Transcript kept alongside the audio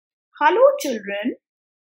Hello children,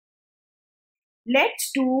 let's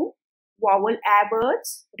do vowel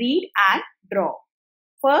adverbs, read and draw.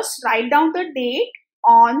 First write down the date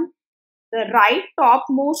on the right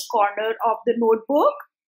topmost corner of the notebook.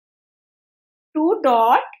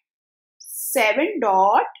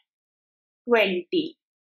 2.7.20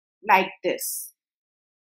 like this.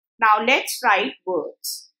 Now let's write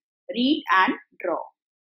words. Read and draw.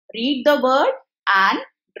 Read the word and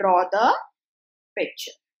draw the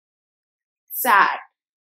picture. Sad.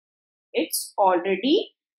 It's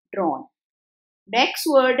already drawn. Next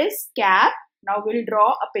word is cap. Now we'll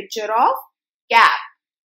draw a picture of cap.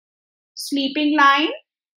 Sleeping line,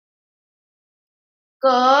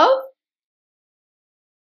 curve,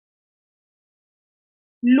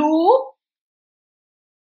 loop,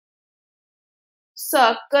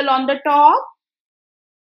 circle on the top,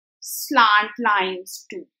 slant lines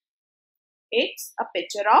too. It's a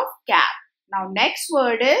picture of cap. Now next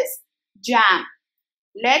word is jam.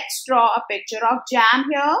 Let's draw a picture of jam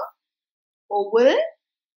here. Oval,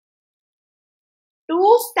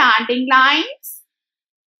 2 standing lines,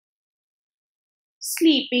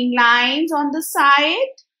 sleeping lines on the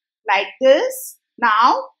side like this.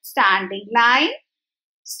 Now standing line,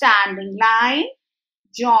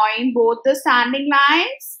 join both the standing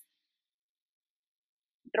lines.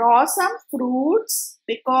 Draw some fruits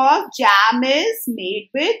because jam is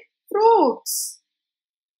made with fruits.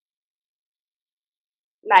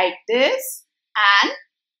 Like this, and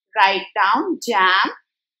write down jam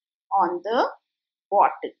on the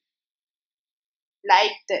bottle.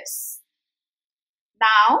 Like this.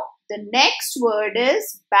 Now the next word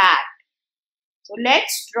is bat. So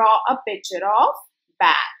let's draw a picture of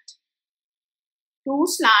bat. 2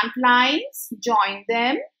 slant lines, join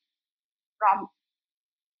them from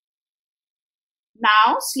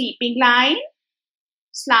now sleeping line,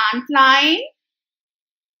 slant line,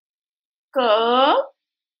 curve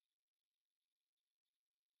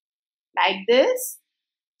like this,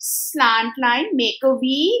 slant line, make a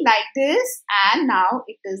V like this, and now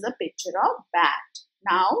it is a picture of bat.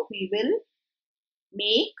 Now we will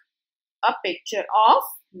make a picture of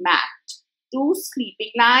mat. 2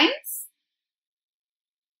 sleeping lines,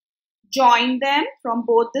 join them from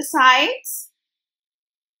both the sides,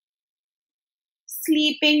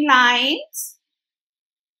 sleeping lines.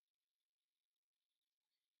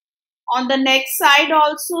 On the next side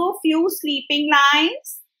also few sleeping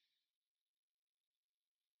lines.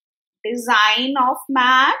 Design of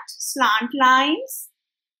mat, slant lines,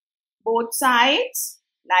 both sides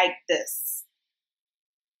like this.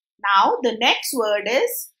 Now the next word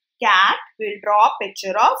is cat. We'll draw a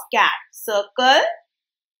picture of cat. Circle,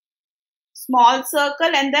 small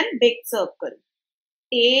circle and then big circle.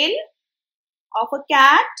 Tail of a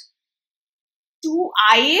cat, 2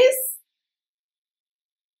 eyes,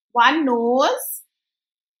 1 nose,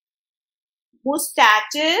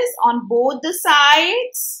 mustaches on both the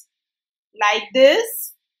sides like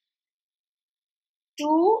this,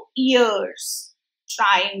 2 ears,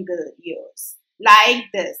 triangle ears like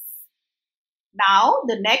this. Now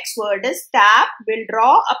the next word is tap. We'll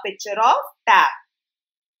draw a picture of tap.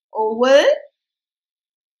 Oval,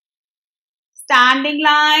 standing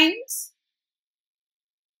lines,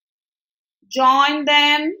 join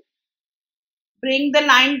them, bring the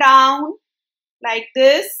line down like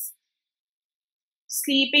this,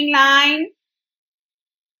 sleeping line,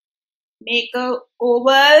 make a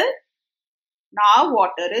oval. Now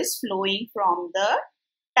water is flowing from the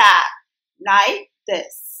tap like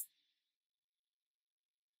this.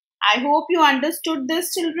 I hope you understood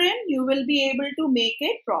this, children. You will be able to make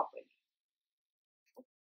it properly.